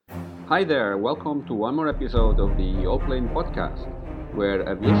Hi there, welcome to one more episode of the Allplane Podcast, where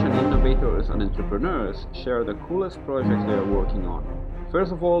aviation innovators and entrepreneurs share the coolest projects they are working on.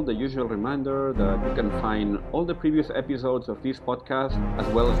 First of all, the usual reminder that you can find all the previous episodes of this podcast, as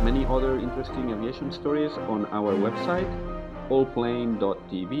well as many other interesting aviation stories, on our website,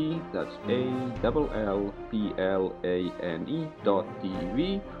 allplane.tv. That's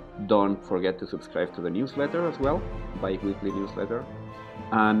ALLPLANE.tv. Don't forget to subscribe to the newsletter as well, bi-weekly newsletter.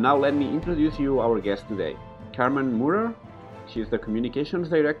 And now let me introduce you our guest today, Carmen Murer. She's the communications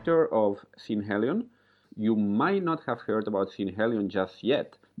director of Synhelion. You might not have heard about Synhelion just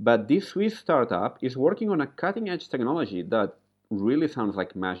yet, but this Swiss startup is working on a cutting-edge technology that really sounds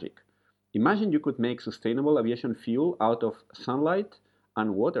like magic. Imagine you could make sustainable aviation fuel out of sunlight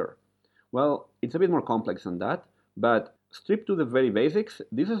and water. Well, it's a bit more complex than that, but stripped to the very basics,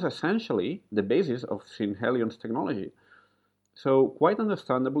 this is essentially the basis of Synhelion's technology. So, quite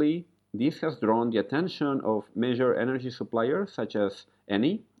understandably, this has drawn the attention of major energy suppliers such as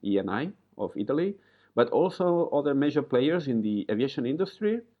Eni of Italy, but also other major players in the aviation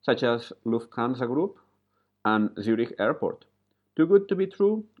industry such as Lufthansa Group and Zurich Airport. Too good to be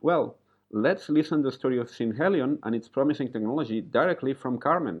true? Well, let's listen to the story of Synhelion and its promising technology directly from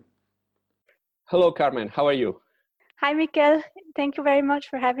Carmen. Hello, Carmen. How are you? Hi, Mikel. Thank you very much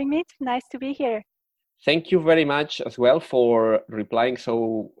for having me. It's nice to be here. Thank you very much as well for replying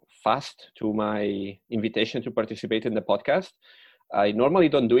so fast to my invitation to participate in the podcast. I normally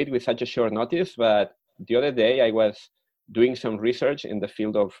don't do it with such a short notice, but the other day I was doing some research in the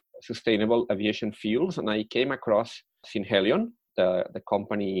field of sustainable aviation fuels, and I came across Synhelion, the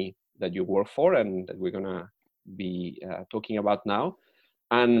company that you work for and that we're going to be talking about now.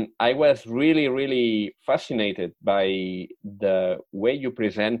 And I was really, really fascinated by the way you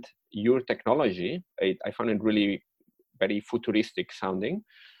present your technology. I found it really very futuristic sounding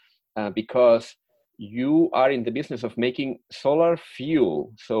because you are in the business of making solar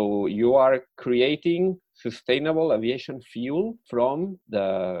fuel. So you are creating sustainable aviation fuel from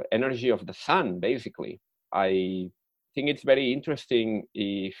the energy of the sun, basically. I think it's very interesting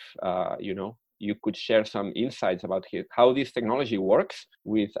if, you could share some insights about how this technology works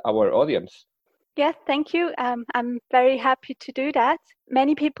with our audience. Yes, thank you. I'm very happy to do that.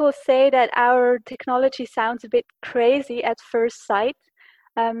 Many people say that our technology sounds a bit crazy at first sight,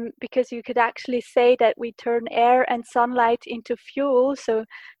 because you could actually say that we turn air and sunlight into fuel. So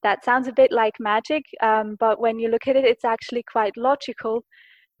that sounds a bit like magic, but when you look at it, it's actually quite logical.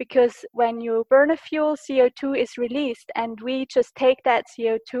 Because when you burn a fuel, CO2 is released, and we just take that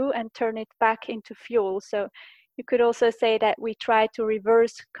CO2 and turn it back into fuel. So you could also say that we try to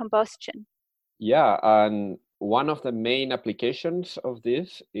reverse combustion. Yeah, and one of the main applications of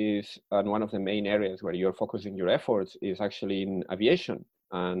this is, and one of the main areas where you're focusing your efforts is actually in aviation.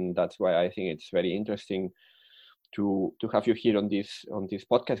 And that's why I think it's very interesting to have you here on this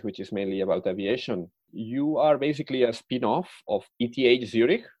podcast, which is mainly about aviation. You are basically a spin-off of ETH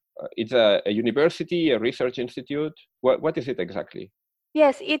Zurich. It's a university, a research institute. What is it exactly?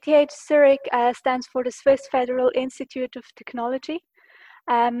 Yes, ETH Zurich stands for the Swiss Federal Institute of Technology.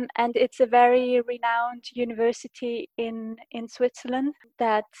 And it's a very renowned university in Switzerland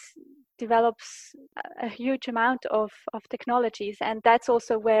that develops a huge amount of technologies. And that's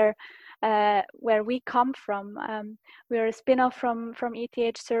also where we come from. We are a spin-off from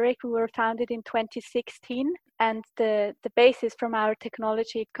ETH Zurich. We were founded in 2016, and the basis from our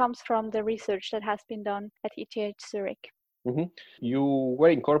technology comes from the research that has been done at ETH Zurich. Mm-hmm. You were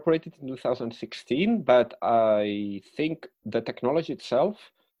incorporated in 2016, but I think the technology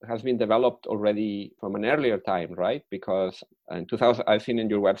itself has been developed already from an earlier time, right? Because in 2000, I've seen in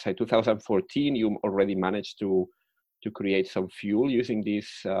your website, 2014, you already managed to create some fuel using this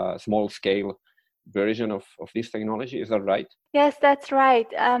small-scale version of this technology. Is that right? Yes, that's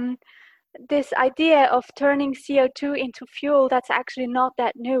right. This idea of turning CO2 into fuel, that's actually not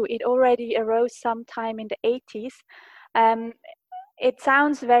that new. It already arose sometime in the 80s. It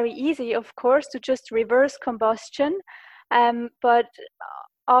sounds very easy, of course, to just reverse combustion, but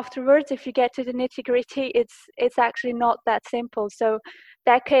afterwards, if you get to the nitty-gritty, it's actually not that simple. So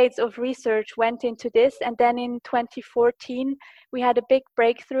decades of research went into this, and then in 2014 we had a big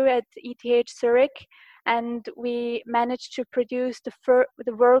breakthrough at ETH Zurich, and we managed to produce the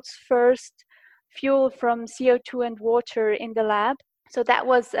world's first fuel from CO2 and water in the lab. So that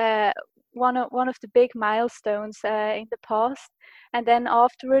was one of the big milestones in the past. And then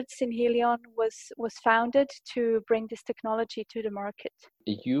afterwards, Synhelion was founded to bring this technology to the market.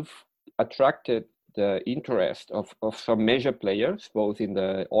 You've attracted the interest of some major players, both in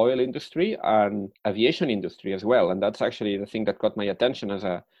the oil industry and aviation industry as well. And that's actually the thing that caught my attention as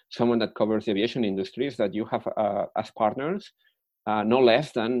someone that covers the aviation industry, is that you have as partners no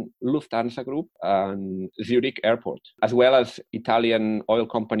less than Lufthansa Group and Zurich Airport, as well as Italian oil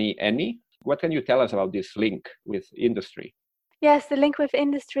company Eni. What can you tell us about this link with industry? Yes, the link with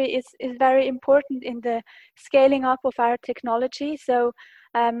industry is very important in the scaling up of our technology. So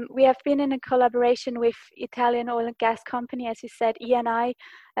we have been in a collaboration with Italian oil and gas company, as you said, Eni,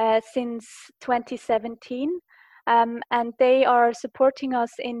 since 2017. And they are supporting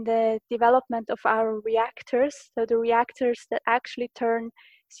us in the development of our reactors. So the reactors that actually turn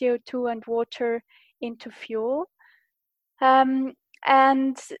CO2 and water into fuel. And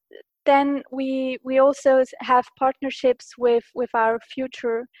then we also have partnerships with our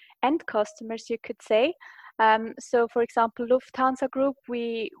future end customers, you could say. So, for example, Lufthansa Group,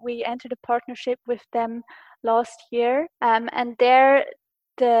 we entered a partnership with them last year, and there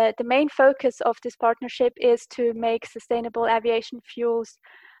the main focus of this partnership is to make sustainable aviation fuels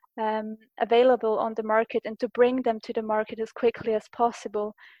available on the market and to bring them to the market as quickly as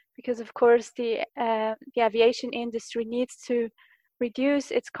possible, because of course the aviation industry needs to reduce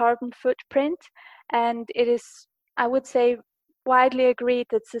its carbon footprint, and it is, I would say, widely agreed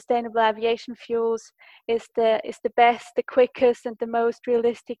that sustainable aviation fuels is the best, the quickest, and the most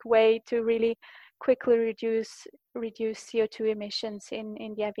realistic way to really quickly reduce CO2 emissions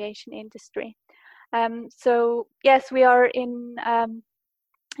in the aviation industry. So yes, we are in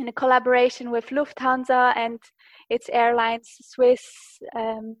a collaboration with Lufthansa and its airlines, Swiss,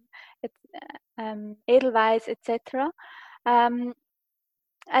 Edelweiss, etc.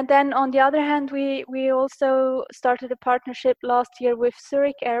 And then on the other hand, we also started a partnership last year with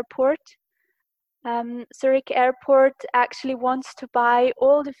Zurich Airport. Zurich Airport actually wants to buy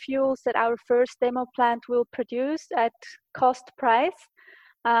all the fuels that our first demo plant will produce at cost price.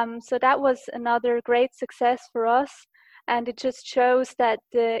 So that was another great success for us. And it just shows that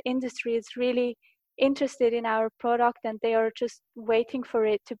the industry is really interested in our product and they are just waiting for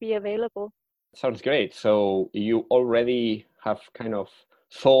it to be available. Sounds great. So you already have kind of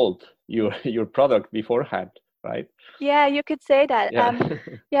sold your product beforehand, right? Yeah, you could say that.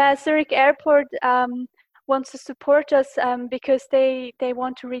 Yeah, Zurich Airport wants to support us because they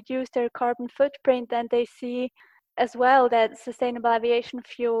want to reduce their carbon footprint, and they see as well that sustainable aviation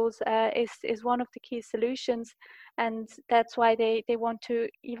fuels is one of the key solutions, and that's why they want to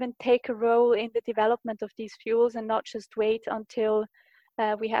even take a role in the development of these fuels and not just wait until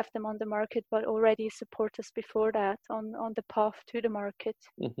we have them on the market, but already support us before that on the path to the market.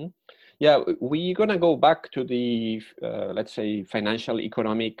 Mm-hmm. Yeah, we're going to go back to the, let's say, financial,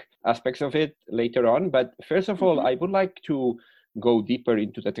 economic aspects of it later on. But first of all, I would like to go deeper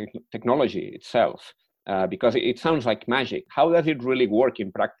into the technology itself, because it sounds like magic. How does it really work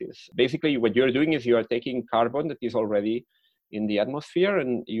in practice? Basically, what you're doing is you are taking carbon that is already in the atmosphere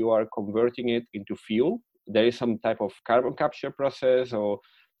and you are converting it into fuel. There is some type of carbon capture process, or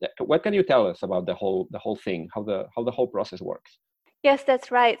what can you tell us about the whole thing, how the whole process works? Yes,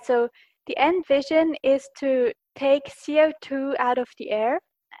 that's right. So the end vision is to take CO2 out of the air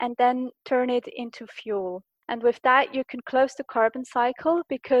and then turn it into fuel. And with that, you can close the carbon cycle,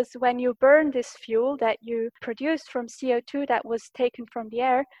 because when you burn this fuel that you produced from CO2 that was taken from the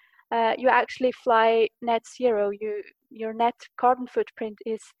air, you actually fly net zero. Your net carbon footprint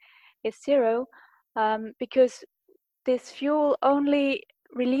is zero. Because this fuel only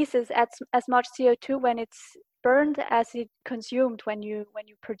releases as much CO2 when it's burned as it consumed when you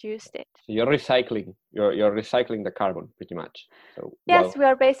produced it. So you're recycling. You're recycling the carbon pretty much. So yes, we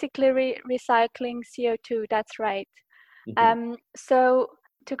are basically recycling CO2. That's right. Mm-hmm. So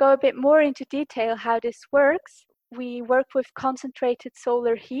to go a bit more into detail how this works, we work with concentrated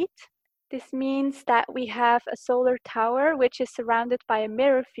solar heat. This means that we have a solar tower which is surrounded by a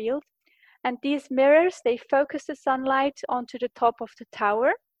mirror field. And these mirrors, they focus the sunlight onto the top of the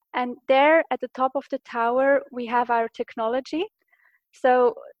tower. And there at the top of the tower, we have our technology.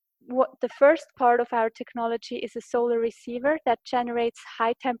 So the first part of our technology is a solar receiver that generates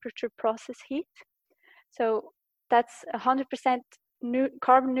high temperature process heat. So that's 100%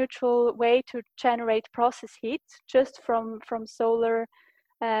 carbon neutral way to generate process heat just from solar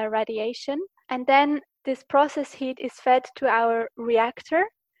radiation. And then this process heat is fed to our reactor.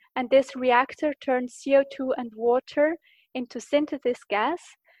 And this reactor turns CO2 and water into synthesis gas.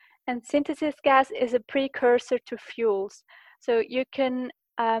 And synthesis gas is a precursor to fuels. So you can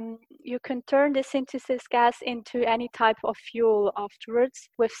turn the synthesis gas into any type of fuel afterwards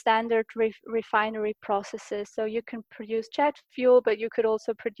with standard refinery processes. So you can produce jet fuel, but you could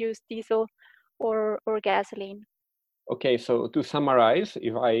also produce diesel or gasoline. Okay, so to summarize,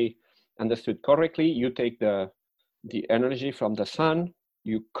 if I understood correctly, you take the energy from the sun,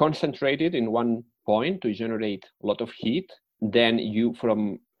 you concentrate it in one point to generate a lot of heat. Then you,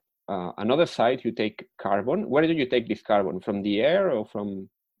 from another side, you take carbon. Where do you take this carbon? From the air or from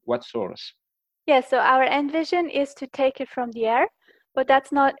what source? Yeah, so our end vision is to take it from the air, but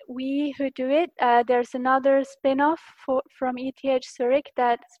that's not we who do it. There's another spin-off from ETH Zurich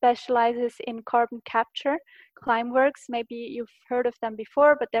that specializes in carbon capture, Climeworks. Maybe you've heard of them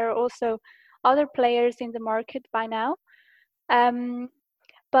before, but there are also other players in the market by now.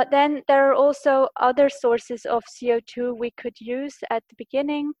 But then there are also other sources of CO2 we could use at the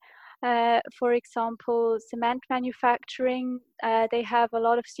beginning. For example, cement manufacturing, they have a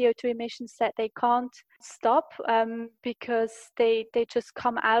lot of CO2 emissions that they can't stop because they just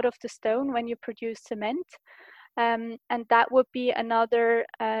come out of the stone when you produce cement. And that would be another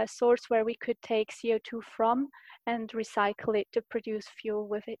source where we could take CO2 from and recycle it to produce fuel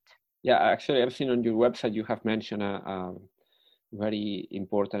with it. Yeah, actually, I've seen on your website you have mentioned a very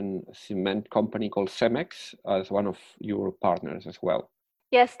important cement company called Cemex as one of your partners as well.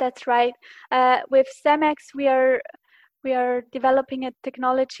 Yes, that's right. With Cemex, we are developing a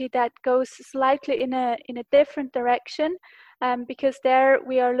technology that goes slightly in a different direction, because there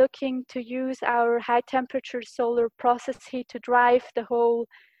we are looking to use our high temperature solar process heat to drive the whole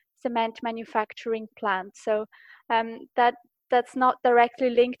cement manufacturing plant. So that's not directly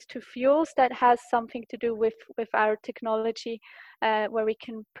linked to fuels. That has something to do with our technology, where we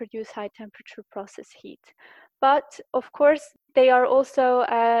can produce high temperature process heat. But of course, they are also,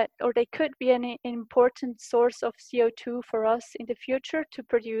 or they could be an important source of CO2 for us in the future to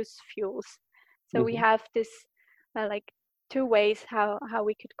produce fuels. So we have this like two ways how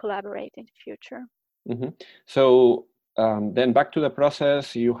we could collaborate in the future. So then back to the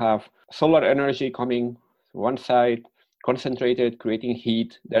process, you have solar energy coming one side, concentrated, creating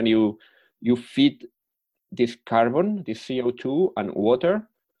heat. Then you feed this carbon, this CO2 and water,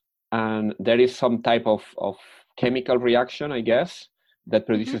 and there is some type of chemical reaction, I guess, that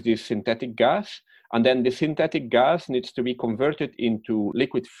produces this synthetic gas. And then the synthetic gas needs to be converted into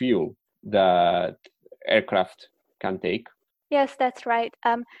liquid fuel that aircraft can take. Yes, that's right.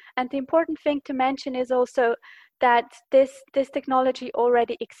 And the important thing to mention is also that this technology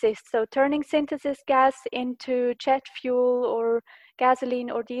already exists. So turning synthesis gas into jet fuel or gasoline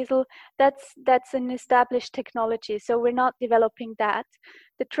or diesel, that's an established technology. So we're not developing that.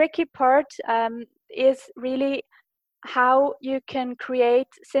 The tricky part is really how you can create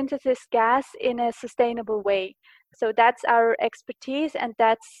synthesis gas in a sustainable way. So that's our expertise, and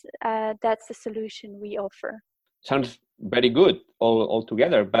that's the solution we offer. Sounds very good all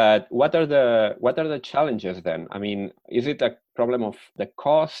together, but what are the challenges then? I mean, is it a problem of the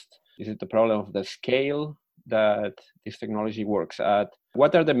cost? Is it the problem of the scale that this technology works at?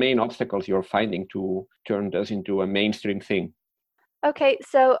 What are the main obstacles you're finding to turn this into a mainstream thing? Okay,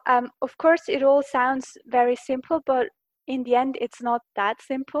 so of course it all sounds very simple, but in the end it's not that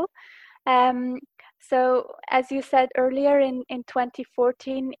simple. So as you said earlier, in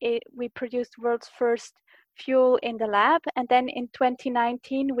 2014 we produced the world's first fuel in the lab, and then in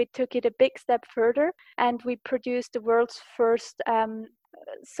 2019 we took it a big step further and we produced the world's first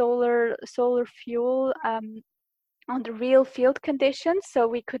solar fuel under real field conditions. So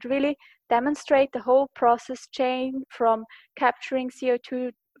we could really demonstrate the whole process chain from capturing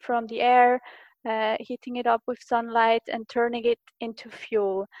CO2 from the air, heating it up with sunlight and turning it into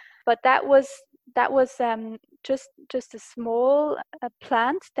fuel. But that was just a small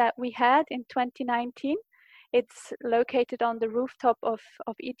plant that we had in 2019. It's located on the rooftop of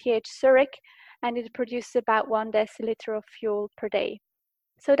ETH Zurich, and it produces about 1 deciliter of fuel per day.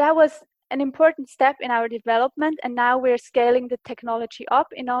 So that was an important step in our development, and now we're scaling the technology up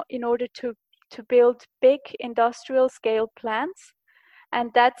in order to build big industrial scale plants, and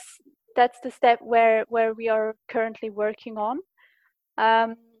that's the step where we are currently working on.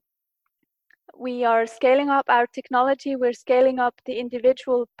 We are scaling up our technology. We're scaling up the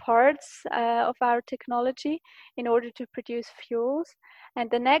individual parts of our technology in order to produce fuels. And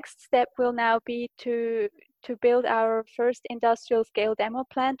the next step will now be to build our first industrial scale demo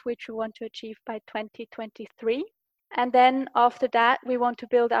plant, which we want to achieve by 2023. And then after that, we want to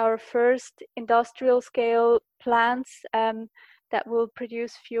build our first industrial scale plants that will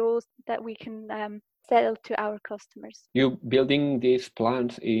produce fuels that we can sell to our customers. You building these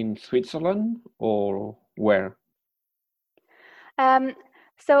plants in Switzerland or where?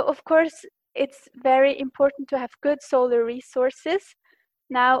 So of course, it's very important to have good solar resources.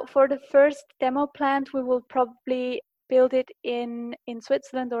 Now, for the first demo plant, we will probably build it in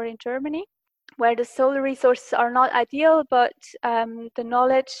Switzerland or in Germany. where the solar resources are not ideal, but the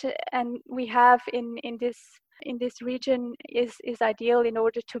knowledge and we have in this region is ideal in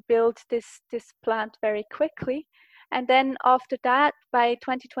order to build this plant very quickly. And then after that, by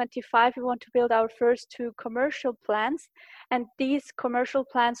 2025, we want to build our first 2 commercial plants, and these commercial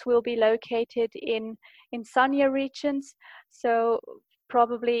plants will be located in sunnier regions. So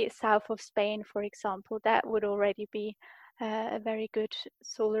probably south of Spain, for example, that would already be a very good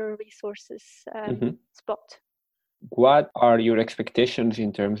solar resources spot. What are your expectations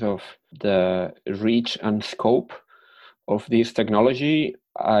in terms of the reach and scope of this technology?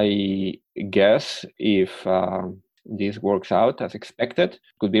 I guess if this works out as expected, it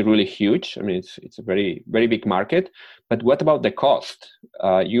could be really huge. I mean, it's a very, very big market. But what about the cost?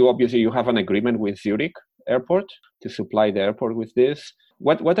 You have an agreement with Zurich Airport to supply the airport with this.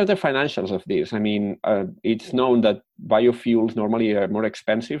 What are the financials of this? I mean, it's known that biofuels normally are more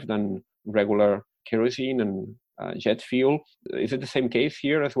expensive than regular kerosene and jet fuel. Is it the same case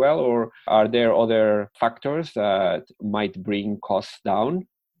here as well, or are there other factors that might bring costs down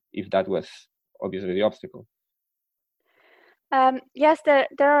if that was obviously the obstacle? Yes, there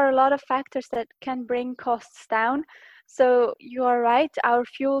are a lot of factors that can bring costs down. So you are right, our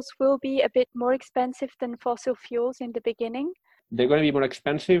fuels will be a bit more expensive than fossil fuels in the beginning. They're going to be more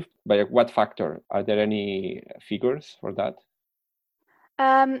expensive. By what factor? Are there any figures for that?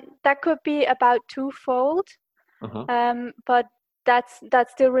 That could be about twofold, but that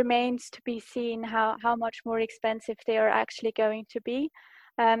still remains to be seen how much more expensive they are actually going to be.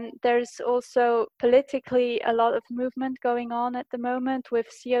 There's also politically a lot of movement going on at the moment with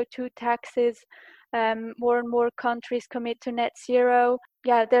CO2 taxes. More and more countries commit to net zero.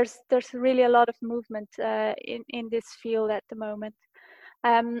 Yeah, there's really a lot of movement in this field at the moment.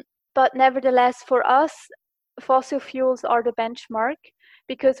 But nevertheless, for us, fossil fuels are the benchmark,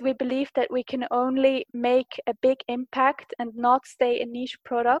 because we believe that we can only make a big impact and not stay a niche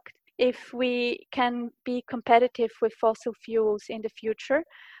product if we can be competitive with fossil fuels in the future.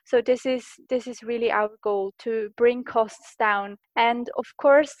 So this is really our goal, to bring costs down. And of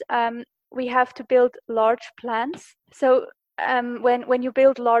course, we have to build large plants. So when you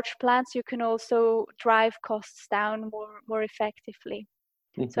build large plants, you can also drive costs down more effectively.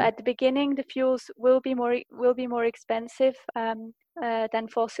 Mm-hmm. So at the beginning, the fuels will be more expensive than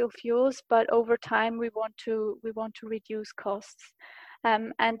fossil fuels, but over time we want to reduce costs.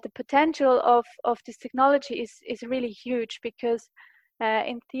 And the potential of this technology is really huge, because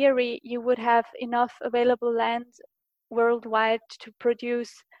in theory you would have enough available land worldwide to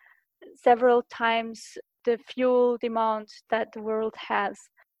produce several times the fuel demand that the world has.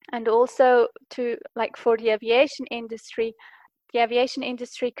 And also for the aviation industry. The aviation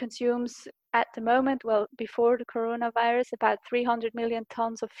industry consumes at the moment, before the coronavirus, about 300 million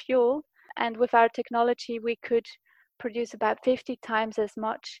tons of fuel. And with our technology, we could produce about 50 times as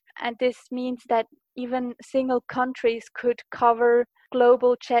much. And this means that even single countries could cover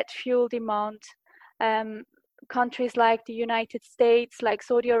global jet fuel demand. Countries like the United States, like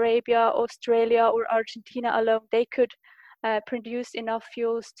Saudi Arabia, Australia, or Argentina alone, they could produce enough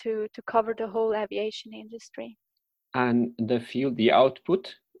fuels to cover the whole aviation industry. And the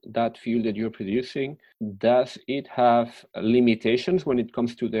output, that fuel that you're producing, does it have limitations when it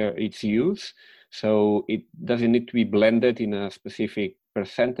comes to its use? So does it need to be blended in a specific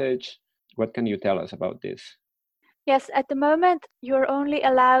percentage? What can you tell us about this? Yes, at the moment, you're only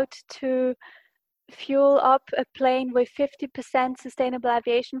allowed to fuel up a plane with 50% sustainable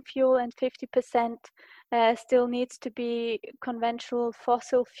aviation fuel, and 50% still needs to be conventional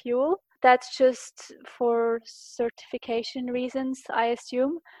fossil fuel. That's just for certification reasons, I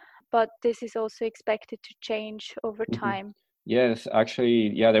assume, but this is also expected to change over time. Mm-hmm. Yes,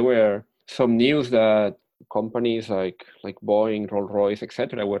 actually, there were some news that companies like Boeing, Rolls-Royce,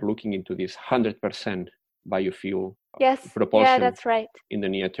 etc., were looking into this 100% biofuel propulsion. Yeah, that's right. In the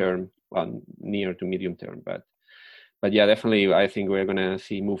near term, near to medium term, but definitely, I think we're going to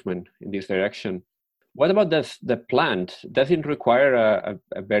see movement in this direction. What about the plant? Does it require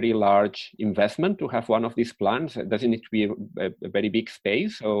a very large investment to have one of these plants? Does it need to be a very big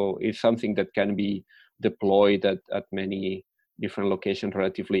space, or is something that can be deployed at many different locations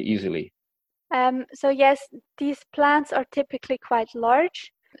relatively easily? So yes, these plants are typically quite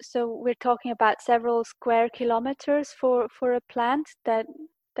large. So we're talking about several square kilometers for a plant that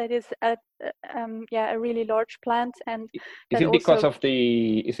is a really large plant. And is it because of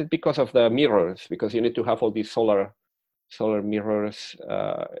the mirrors? Because you need to have all these solar mirrors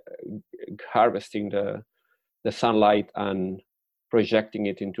harvesting the sunlight and projecting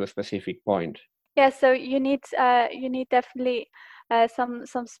it into a specific point. Yeah, so you need definitely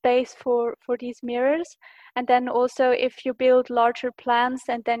some space for these mirrors. And then also if you build larger plants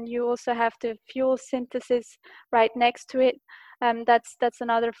and then you also have the fuel synthesis right next to it, that's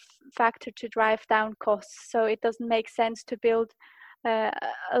another factor to drive down costs. So it doesn't make sense to build a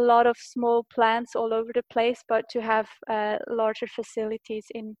lot of small plants all over the place, but to have larger facilities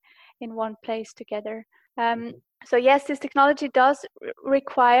in one place together. So yes, this technology does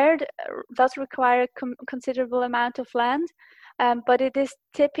require a considerable amount of land, but it is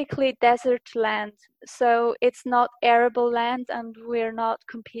typically desert land, so it's not arable land, and we're not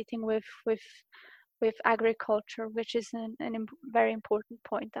competing with agriculture, which is a very important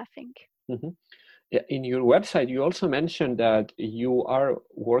point, I think. Mm-hmm. Yeah, in your website, you also mentioned that you are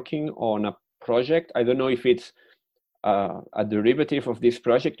working on a project. I don't know if it's a derivative of this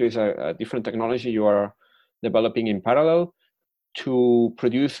project, or is a different technology you are developing in parallel to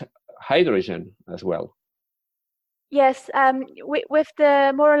produce hydrogen as well. Yes, with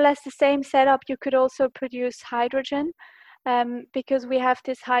the more or less the same setup, you could also produce hydrogen, because we have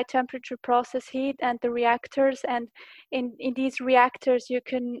this high temperature process heat and the reactors, and in these reactors you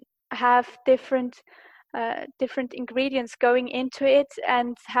can have different ingredients going into it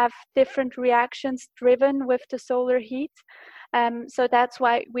and have different reactions driven with the solar heat. So that's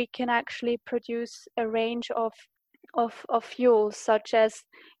why we can actually produce a range of fuels such as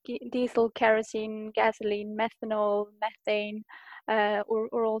diesel, kerosene, gasoline, methanol, methane,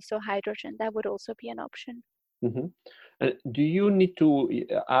 or also hydrogen. That would also be an option. Mm-hmm. Do you need to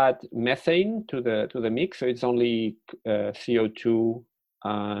add methane to the mix, so it's only CO2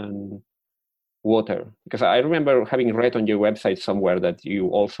 and water? Because I remember having read on your website somewhere that you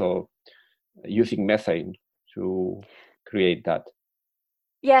also using methane to create that.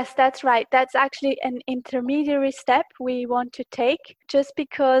 Yes, that's right. That's actually an intermediary step we want to take, just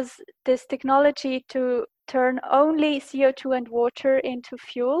because this technology to turn only CO2 and water into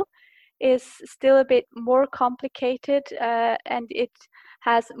fuel is still a bit more complicated, and it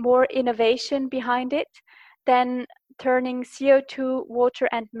has more innovation behind it than turning CO2, water,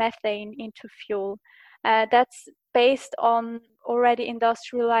 and methane into fuel. That's based on already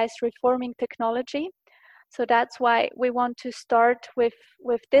industrialized reforming technology. So that's why we want to start with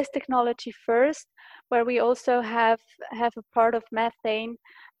this technology first, where we also have a part of methane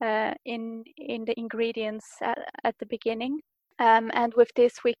in the ingredients at the beginning. And with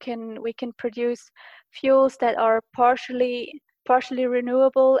this, we can produce fuels that are partially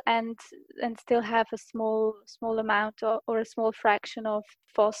renewable and still have a small amount or a small fraction of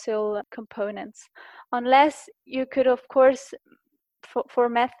fossil components. Unless you could, of course, for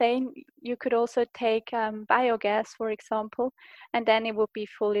methane, you could also take biogas, for example, and then it would be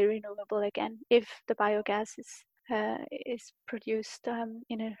fully renewable again if the biogas is produced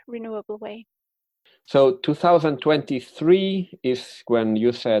in a renewable way. So 2023 is when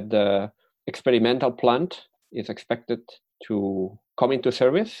you said the experimental plant is expected to come into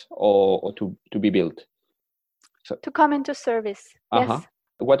service or to be built? So, to come into service, yes.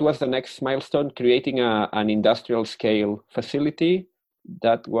 What was the next milestone? Creating an industrial scale facility?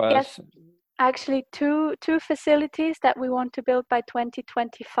 That was... Yes, actually two facilities that we want to build by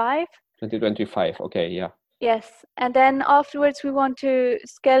 2025. 2025, okay, yeah. Yes, and then afterwards we want to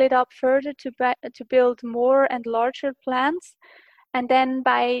scale it up further to build more and larger plants. And then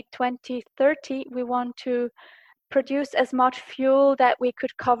by 2030 we want to produce as much fuel that we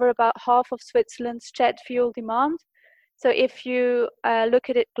could cover about half of Switzerland's jet fuel demand. So if you look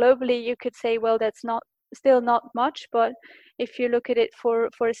at it globally, you could say, well, that's still not much, but if you look at it for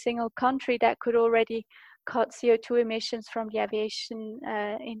a single country, that could already cut CO2 emissions from the aviation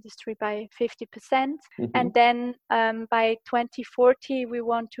industry by 50%. Mm-hmm. And then by 2040, we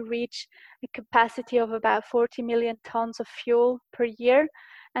want to reach a capacity of about 40 million tons of fuel per year,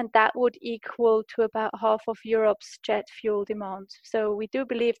 and that would equal to about half of Europe's jet fuel demand. So we do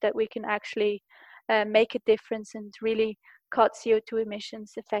believe that we can actually make a difference and really cut CO2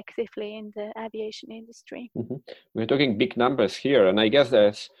 emissions effectively in the aviation industry. Mm-hmm. We're talking big numbers here, and I guess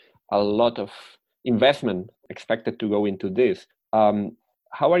there's a lot of investment expected to go into this.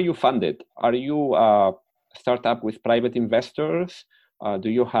 How are you funded? Are you a startup with private investors? Do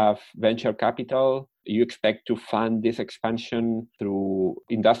you have venture capital? Do you expect to fund this expansion through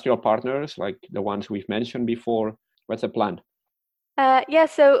industrial partners like the ones we've mentioned before? What's the plan?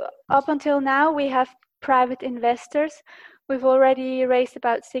 So up until now, we have private investors. We've already raised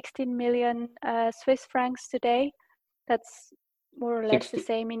about 16 million Swiss francs today. That's more or less the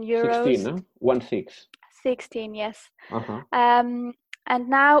same in euros. 16, no? 16. 16, yes. And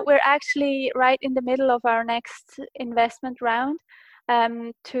now we're actually right in the middle of our next investment round.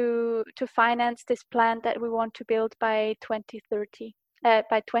 to finance this plant that we want to build by 2030.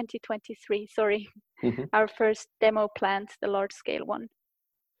 By 2023, sorry. Mm-hmm. Our first demo plant, the large-scale one.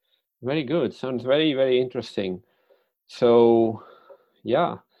 Very good. Sounds very, very interesting. So,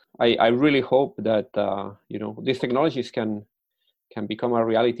 yeah, I really hope that these technologies can become a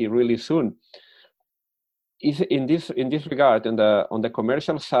reality really soon. Is in this regard, on the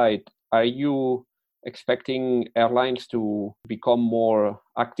commercial side, are you expecting airlines to become more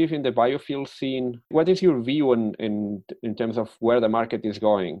active in the biofuel scene? What is your view in terms of where the market is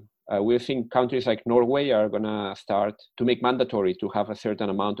going? We think countries like Norway are going to start to make mandatory to have a certain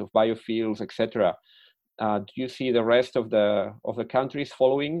amount of biofuels, etc. Do you see the rest of the countries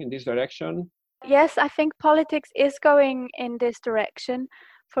following in this direction? Yes, I think politics is going in this direction.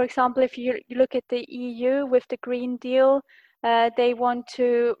 For example, if you look at the EU with the Green Deal, they want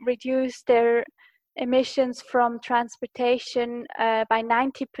to reduce their emissions from transportation by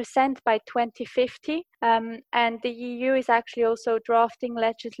 90% by 2050. And the EU is actually also drafting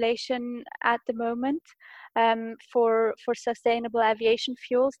legislation at the moment for sustainable aviation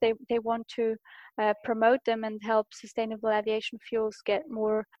fuels. They want to promote them and help sustainable aviation fuels get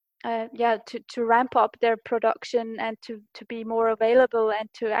more to ramp up their production and to be more available, and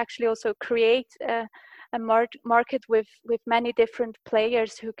to actually also create a market with many different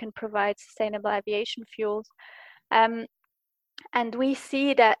players who can provide sustainable aviation fuels. And we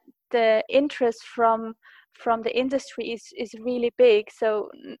see that the interest from the industry is really big.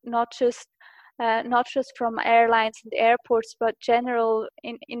 So not just from airlines and airports, but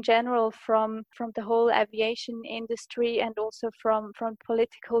in general from the whole aviation industry, and also from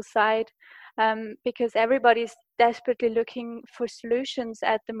political side, because everybody's desperately looking for solutions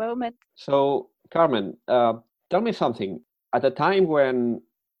at the moment. So, Carmen, tell me something. At a time when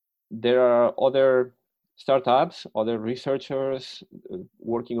there are other startups, other researchers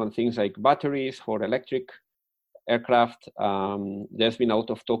working on things like batteries for electric aircraft. There's been a lot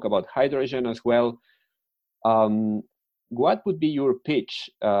of talk about hydrogen as well. What would be your pitch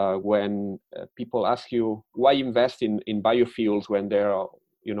when people ask you why invest in biofuels when there are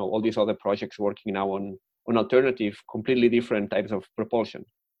all these other projects working now on alternative, completely different types of propulsion?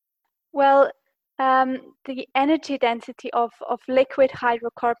 Well, the energy density of liquid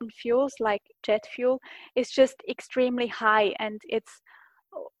hydrocarbon fuels like jet fuel is just extremely high, and it's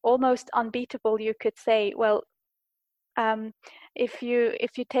almost unbeatable, you could say. Well, if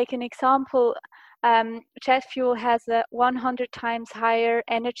you take an example, jet fuel has a 100 times higher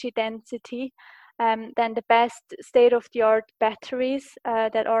energy density than the best state-of-the-art batteries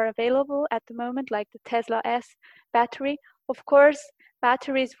that are available at the moment, like the Tesla S battery. Of course,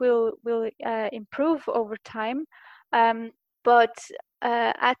 batteries will improve over time, but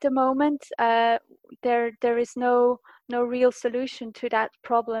at the moment there is no real solution to that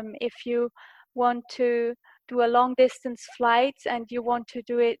problem. If you want to do a long distance flight and you want to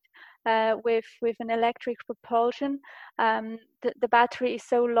do it with an electric propulsion, the battery is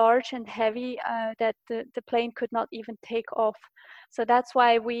so large and heavy that the plane could not even take off. So that's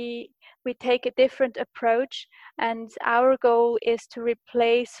why we take a different approach, and our goal is to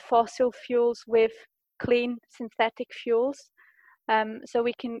replace fossil fuels with clean synthetic fuels, so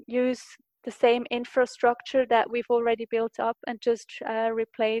we can use the same infrastructure that we've already built up and just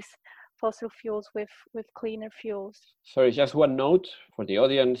replace fossil fuels with cleaner fuels. Sorry, just one note for the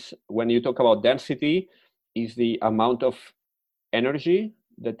audience. When you talk about density, is the amount of energy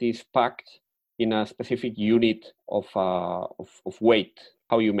that is packed in a specific unit of weight.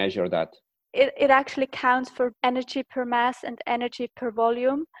 How you measure that? It actually counts for energy per mass and energy per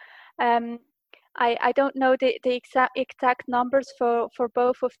volume. I don't know the exact numbers for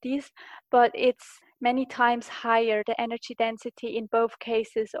both of these, but it's many times higher, the energy density in both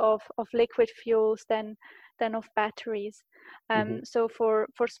cases of liquid fuels than of batteries. So for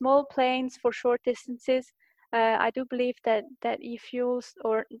small planes, for short distances, I do believe that e-fuels,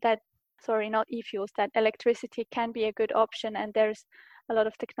 or that electricity can be a good option, and there's a lot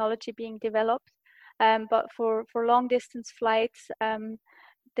of technology being developed. But for long distance flights,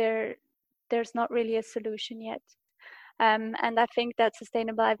 there's not really a solution yet. And I think that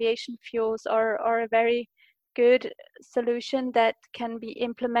sustainable aviation fuels are a very good solution that can be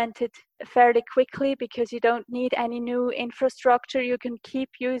implemented fairly quickly, because you don't need any new infrastructure. You can keep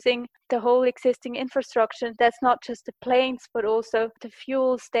using the whole existing infrastructure. That's not just the planes, but also the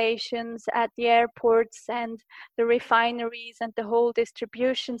fuel stations at the airports and the refineries and the whole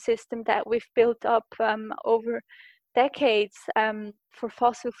distribution system that we've built up over decades for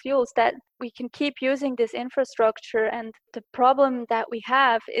fossil fuels, that we can keep using this infrastructure. And the problem that we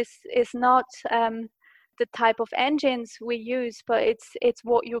have is not the type of engines we use, but it's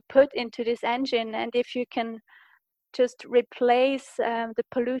what you put into this engine. And if you can just replace the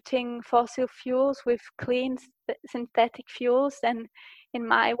polluting fossil fuels with clean synthetic fuels, then in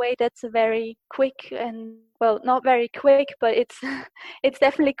my way that's a very quick, and well, not very quick, but it's it's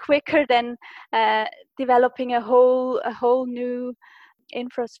definitely quicker than developing a whole new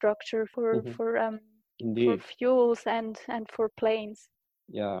infrastructure for fuels and for planes.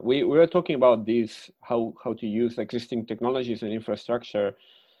 Yeah, we were talking about this, how to use existing technologies and infrastructure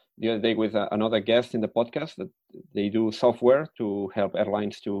the other day with another guest in the podcast, that they do software to help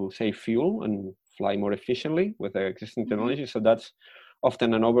airlines to save fuel and fly more efficiently with their existing technology. So that's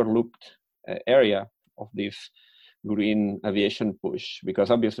often an overlooked area of this green aviation push, because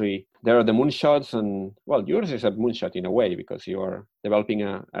obviously there are the moonshots, and well, yours is a moonshot in a way because you are developing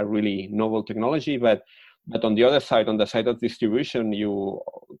a really novel technology, but on the other side, on the side of distribution, you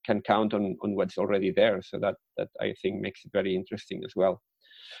can count on what's already there. So that I think makes it very interesting as well.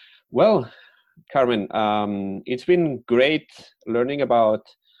 Well, Carmen, it's been great learning about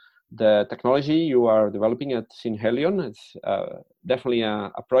the technology you are developing at Synhelion. It's definitely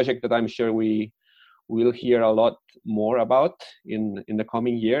a project that I'm sure we will hear a lot more about in the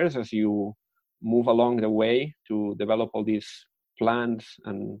coming years as you move along the way to develop all these plans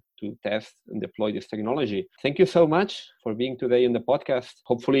and to test and deploy this technology. Thank you so much for being today in the podcast.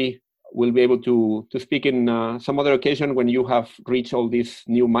 Hopefully, we'll be able to speak in some other occasion when you have reached all these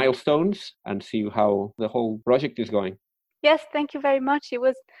new milestones and see how the whole project is going. Yes, thank you very much. It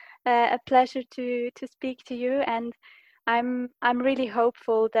was a pleasure to speak to you, and I'm really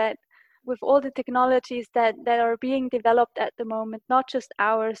hopeful that with all the technologies that are being developed at the moment, not just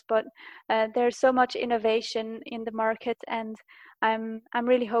ours, but there's so much innovation in the market, and I'm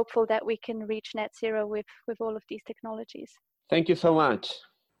really hopeful that we can reach net zero with all of these technologies. Thank you so much.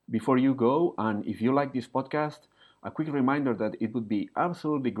 Before you go, and if you like this podcast, a quick reminder that it would be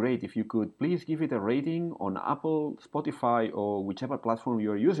absolutely great if you could please give it a rating on Apple, Spotify, or whichever platform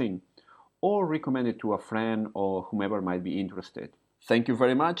you're using, or recommend it to a friend or whomever might be interested. Thank you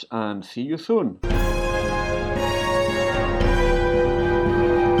very much, and see you soon.